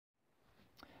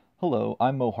Hello,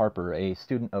 I'm Mo Harper, a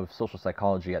student of social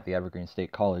psychology at the Evergreen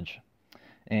State College,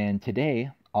 and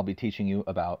today I'll be teaching you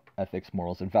about ethics,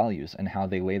 morals, and values and how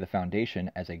they lay the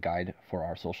foundation as a guide for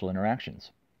our social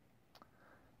interactions.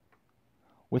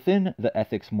 Within the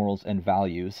ethics, morals, and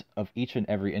values of each and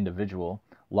every individual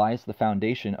lies the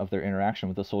foundation of their interaction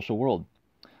with the social world.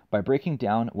 By breaking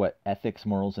down what ethics,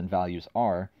 morals, and values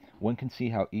are, one can see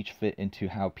how each fit into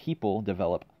how people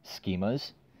develop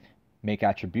schemas, make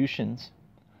attributions,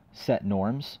 set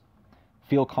norms,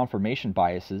 feel confirmation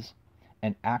biases,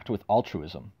 and act with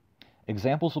altruism.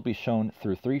 Examples will be shown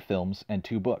through 3 films and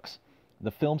 2 books.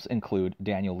 The films include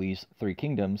Daniel Lee's Three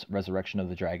Kingdoms, Resurrection of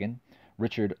the Dragon,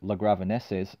 Richard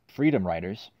LaGravenesse's Freedom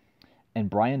Riders, and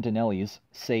Brian Donnelly's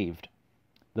Saved.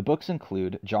 The books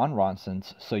include John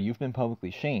Ronson's So You've Been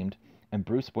Publicly Shamed and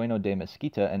Bruce Bueno de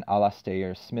Mesquita and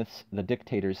Alastair Smith's The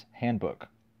Dictator's Handbook.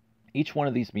 Each one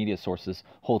of these media sources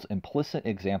holds implicit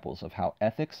examples of how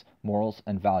ethics, morals,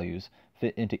 and values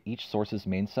fit into each source's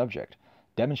main subject,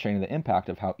 demonstrating the impact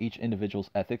of how each individual's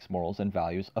ethics, morals, and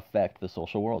values affect the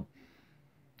social world.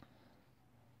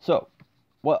 So,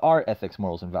 what are ethics,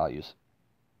 morals, and values?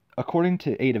 According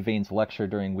to Ada Vane's lecture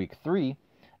during week 3,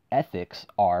 ethics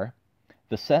are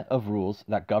the set of rules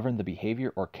that govern the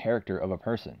behavior or character of a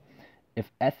person.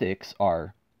 If ethics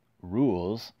are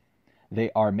rules, they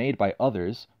are made by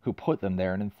others who put them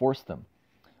there and enforce them.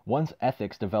 One's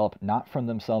ethics develop not from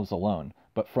themselves alone,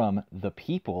 but from the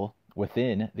people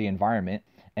within the environment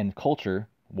and culture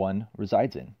one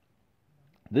resides in.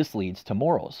 This leads to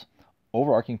morals,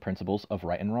 overarching principles of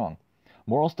right and wrong.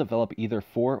 Morals develop either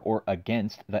for or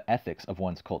against the ethics of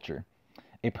one's culture.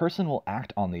 A person will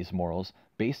act on these morals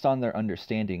based on their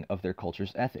understanding of their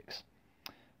culture's ethics.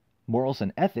 Morals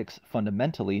and ethics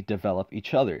fundamentally develop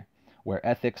each other, where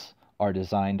ethics are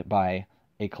designed by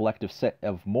a collective set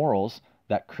of morals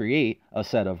that create a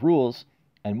set of rules,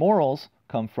 and morals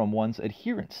come from one's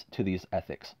adherence to these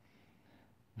ethics.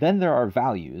 Then there are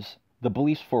values, the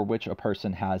beliefs for which a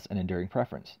person has an enduring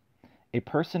preference. A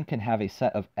person can have a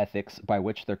set of ethics by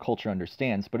which their culture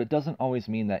understands, but it doesn't always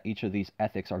mean that each of these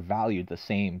ethics are valued the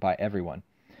same by everyone.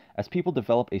 As people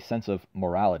develop a sense of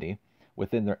morality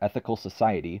within their ethical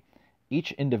society,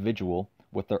 each individual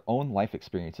with their own life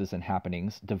experiences and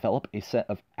happenings develop a set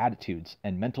of attitudes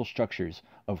and mental structures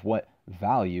of what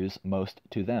values most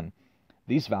to them.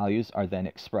 These values are then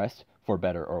expressed, for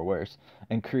better or worse,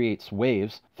 and creates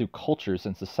waves through cultures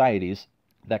and societies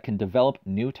that can develop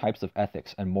new types of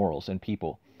ethics and morals in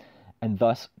people, and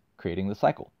thus creating the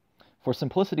cycle. For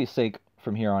simplicity's sake,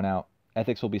 from here on out,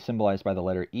 ethics will be symbolized by the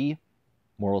letter E,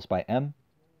 morals by M,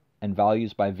 and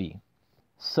values by V.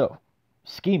 So,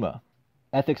 schema.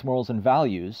 Ethics, morals, and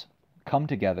values come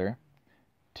together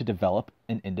to develop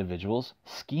an individual's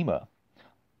schema.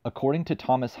 According to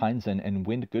Thomas Heinzen and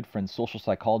Wynd Goodfriend's social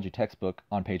psychology textbook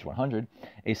on page 100,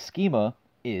 a schema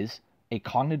is a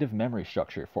cognitive memory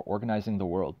structure for organizing the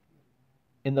world.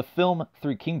 In the film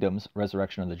Three Kingdoms,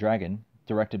 Resurrection of the Dragon,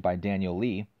 directed by Daniel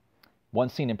Lee, one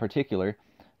scene in particular,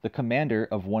 the commander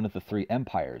of one of the 3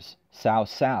 empires, Cao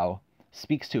Cao,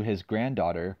 speaks to his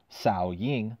granddaughter, Cao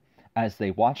Ying, as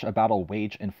they watch a battle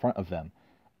wage in front of them.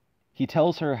 He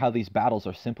tells her how these battles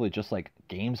are simply just like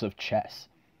games of chess,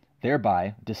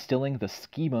 thereby distilling the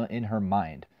schema in her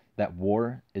mind that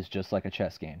war is just like a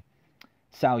chess game.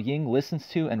 Cao Ying listens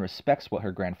to and respects what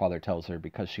her grandfather tells her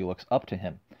because she looks up to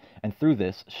him, and through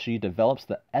this she develops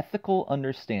the ethical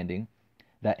understanding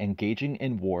that engaging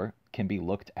in war can be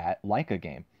looked at like a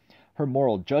game. Her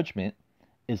moral judgment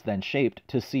is then shaped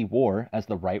to see war as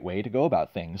the right way to go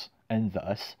about things, and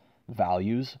thus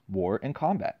values war and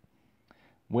combat.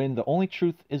 When the only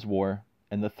truth is war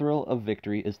and the thrill of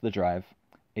victory is the drive,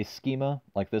 a schema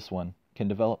like this one can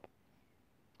develop.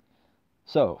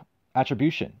 So,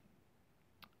 attribution.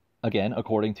 Again,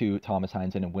 according to Thomas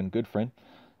Heinzen and Wynd Goodfriend,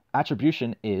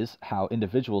 attribution is how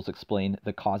individuals explain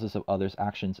the causes of others'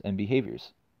 actions and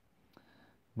behaviors.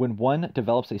 When one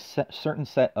develops a certain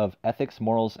set of ethics,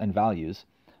 morals, and values,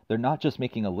 they're not just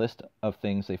making a list of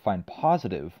things they find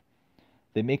positive,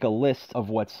 they make a list of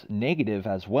what's negative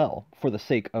as well. For the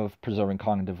sake of preserving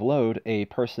cognitive load, a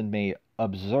person may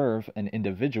observe an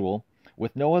individual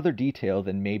with no other detail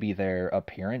than maybe their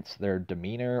appearance, their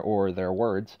demeanor, or their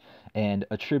words, and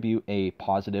attribute a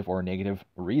positive or negative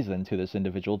reason to this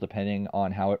individual depending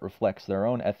on how it reflects their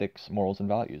own ethics, morals, and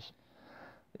values.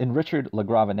 In Richard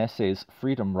LaGravenesse's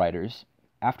Freedom Riders,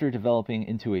 after developing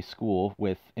into a school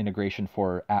with integration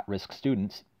for at-risk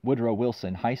students, Woodrow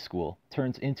Wilson High School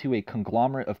turns into a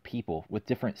conglomerate of people with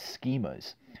different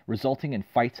schemas, resulting in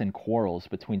fights and quarrels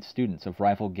between students of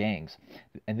rival gangs,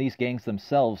 and these gangs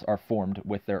themselves are formed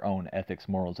with their own ethics,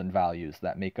 morals, and values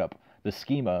that make up the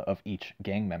schema of each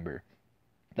gang member.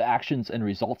 The actions and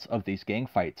results of these gang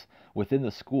fights within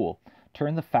the school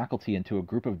turn the faculty into a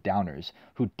group of downers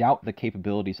who doubt the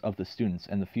capabilities of the students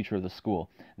and the future of the school,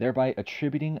 thereby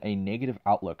attributing a negative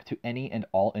outlook to any and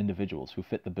all individuals who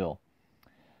fit the bill.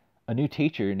 A new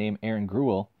teacher named Aaron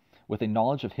Gruel, with a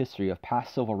knowledge of history of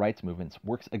past civil rights movements,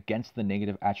 works against the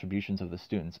negative attributions of the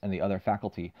students and the other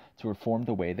faculty to reform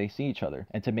the way they see each other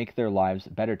and to make their lives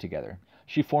better together.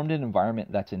 She formed an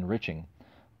environment that's enriching,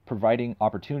 providing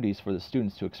opportunities for the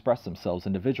students to express themselves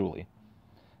individually.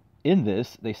 In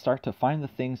this, they start to find the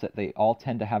things that they all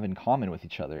tend to have in common with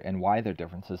each other and why their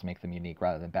differences make them unique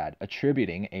rather than bad,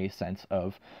 attributing a sense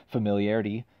of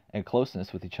familiarity and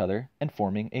closeness with each other and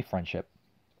forming a friendship.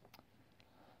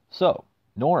 So,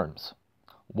 norms.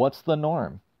 What's the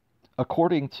norm?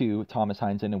 According to Thomas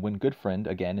Heinzen and Wynne Goodfriend,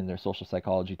 again in their social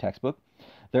psychology textbook,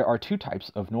 there are two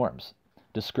types of norms: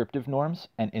 descriptive norms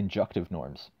and injunctive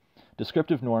norms.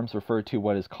 Descriptive norms refer to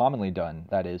what is commonly done,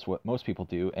 that is, what most people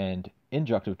do, and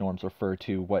injunctive norms refer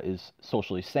to what is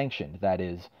socially sanctioned, that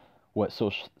is, what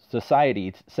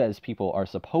society says people are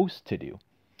supposed to do.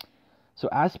 So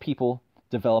as people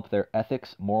develop their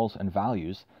ethics, morals, and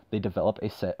values, they develop a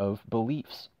set of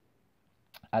beliefs.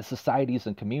 As societies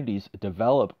and communities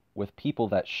develop with people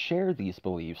that share these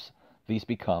beliefs, these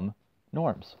become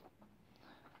norms.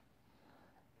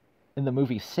 In the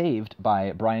movie Saved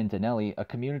by Brian Donnelly, a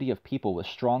community of people with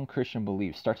strong Christian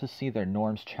beliefs start to see their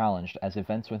norms challenged as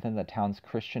events within the town's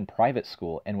Christian private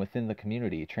school and within the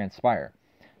community transpire.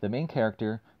 The main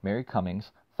character, Mary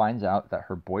Cummings, finds out that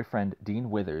her boyfriend, Dean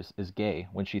Withers, is gay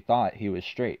when she thought he was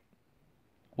straight.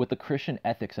 With the Christian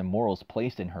ethics and morals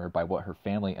placed in her by what her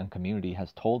family and community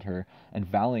has told her and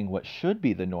valuing what should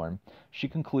be the norm, she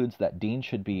concludes that Dean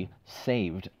should be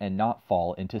saved and not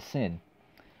fall into sin.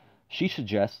 She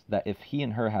suggests that if he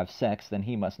and her have sex, then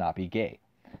he must not be gay.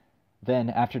 Then,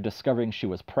 after discovering she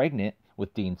was pregnant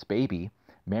with Dean's baby,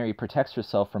 Mary protects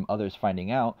herself from others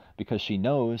finding out because she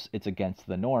knows it's against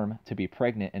the norm to be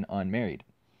pregnant and unmarried.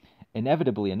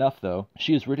 Inevitably enough, though,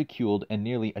 she is ridiculed and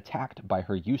nearly attacked by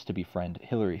her used-to-be friend,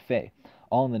 Hilary Fay,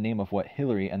 all in the name of what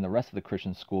Hilary and the rest of the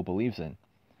Christian school believes in.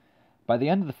 By the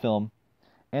end of the film,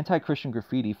 anti-Christian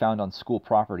graffiti found on school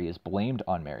property is blamed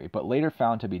on Mary, but later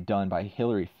found to be done by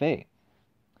Hilary Fay.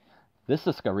 This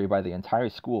discovery by the entire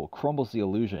school crumbles the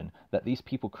illusion that these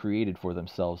people created for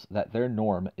themselves that their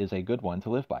norm is a good one to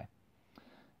live by.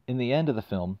 In the end of the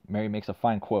film, Mary makes a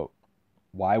fine quote: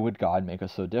 "Why would God make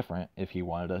us so different if he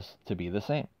wanted us to be the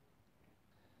same?"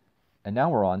 And now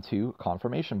we're on to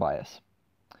confirmation bias.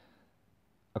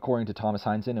 According to Thomas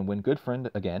Heinzen and Wynne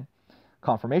Goodfriend, again,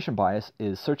 confirmation bias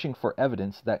is searching for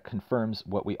evidence that confirms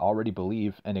what we already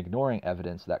believe and ignoring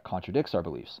evidence that contradicts our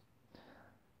beliefs.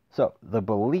 So, the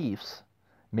beliefs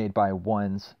made by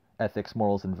one's ethics,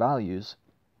 morals, and values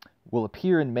will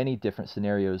appear in many different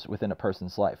scenarios within a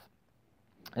person's life.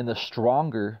 And the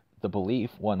stronger the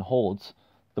belief one holds,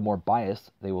 the more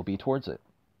biased they will be towards it.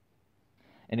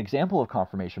 An example of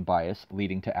confirmation bias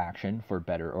leading to action, for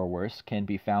better or worse, can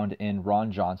be found in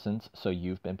Ron Johnson's "So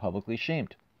You've Been Publicly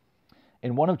Shamed."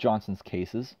 In one of Johnson's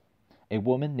cases, a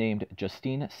woman named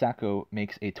Justine Sacco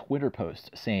makes a Twitter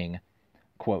post saying,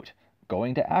 quote,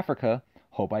 "Going to Africa,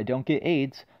 hope I don't get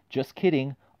AIDS, just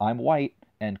kidding, I'm white,"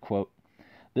 end quote.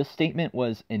 This statement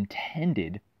was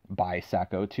intended by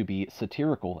Sacco to be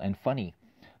satirical and funny,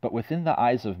 but within the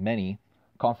eyes of many,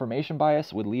 confirmation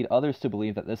bias would lead others to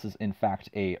believe that this is in fact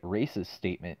a racist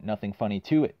statement, nothing funny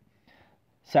to it.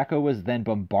 Sacco was then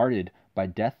bombarded by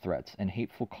death threats and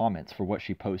hateful comments for what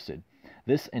she posted.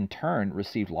 This in turn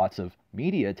received lots of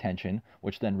media attention,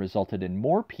 which then resulted in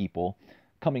more people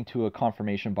coming to a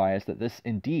confirmation bias that this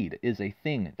indeed is a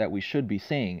thing that we should be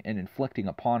saying and inflicting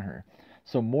upon her.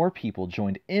 So more people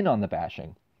joined in on the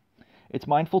bashing. It's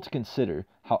mindful to consider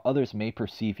how others may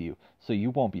perceive you, so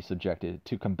you won't be subjected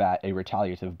to combat a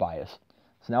retaliative bias.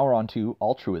 So now we're on to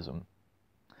altruism.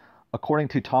 According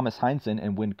to Thomas Heinzen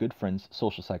and Wynne Goodfriend's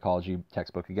social psychology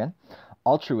textbook again,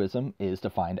 altruism is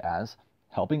defined as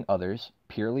helping others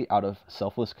purely out of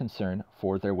selfless concern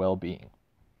for their well-being.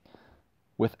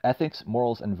 With ethics,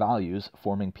 morals, and values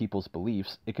forming people's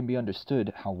beliefs, it can be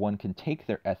understood how one can take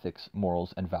their ethics,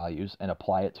 morals, and values and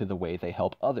apply it to the way they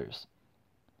help others.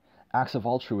 Acts of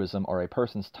altruism are a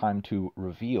person's time to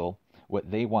reveal what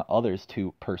they want others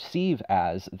to perceive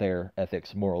as their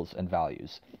ethics, morals, and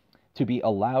values. To be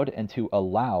allowed and to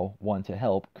allow one to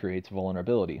help creates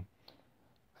vulnerability,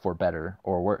 for better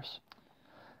or worse.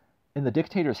 In The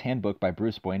Dictator's Handbook by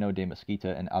Bruce Bueno de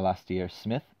Mesquita and Alastair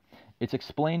Smith, It's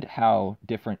explained how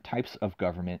different types of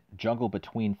government juggle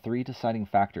between three deciding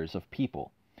factors of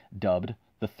people, dubbed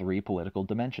the three political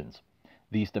dimensions.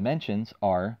 These dimensions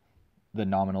are the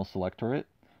nominal selectorate,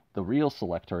 the real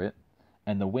selectorate,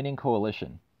 and the winning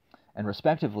coalition, and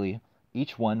respectively,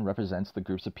 each one represents the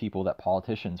groups of people that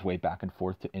politicians weigh back and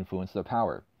forth to influence their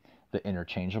power: the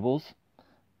interchangeables,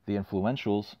 the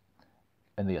influentials,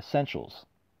 and the essentials.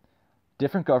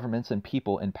 Different governments and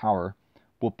people in power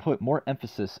will put more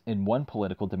emphasis in one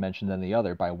political dimension than the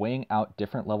other by weighing out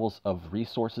different levels of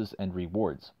resources and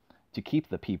rewards to keep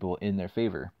the people in their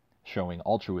favor, showing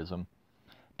altruism.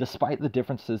 Despite the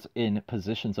differences in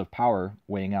positions of power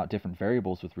weighing out different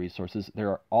variables with resources, they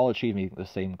are all achieving the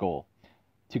same goal: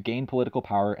 to gain political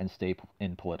power and stay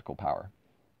in political power.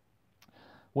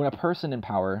 When a person in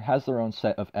power has their own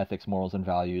set of ethics, morals, and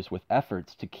values with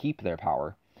efforts to keep their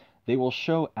power, they will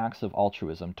show acts of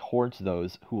altruism towards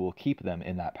those who will keep them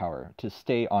in that power, to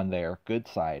stay on their good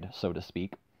side, so to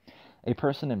speak. A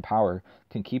person in power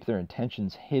can keep their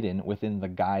intentions hidden within the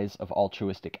guise of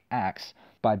altruistic acts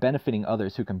by benefiting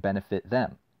others who can benefit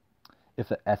them. If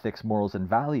the ethics, morals, and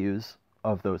values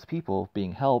of those people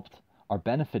being helped are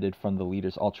benefited from the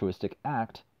leader's altruistic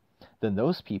act, then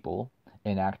those people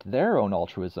enact their own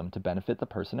altruism to benefit the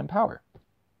person in power.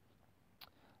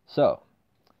 So,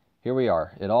 here we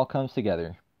are. It all comes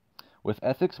together, with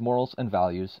ethics, morals, and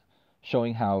values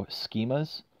showing how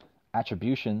schemas,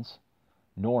 attributions,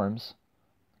 norms,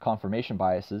 confirmation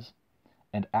biases,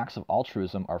 and acts of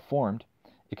altruism are formed.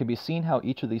 It can be seen how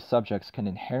each of these subjects can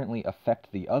inherently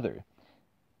affect the other.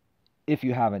 If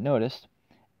you haven't noticed,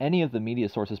 any of the media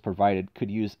sources provided could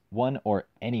use one or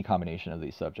any combination of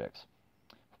these subjects.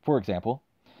 For example,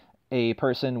 a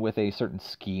person with a certain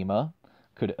schema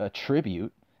could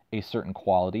attribute a certain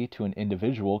quality to an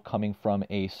individual coming from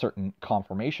a certain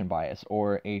confirmation bias,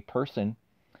 or a person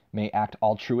may act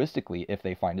altruistically if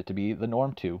they find it to be the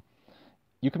norm to.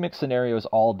 You can mix scenarios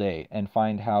all day and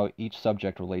find how each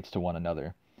subject relates to one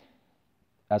another.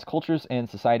 As cultures and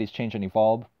societies change and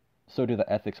evolve, so do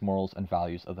the ethics, morals, and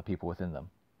values of the people within them.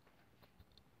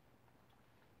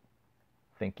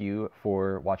 Thank you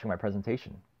for watching my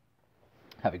presentation.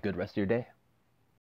 Have a good rest of your day.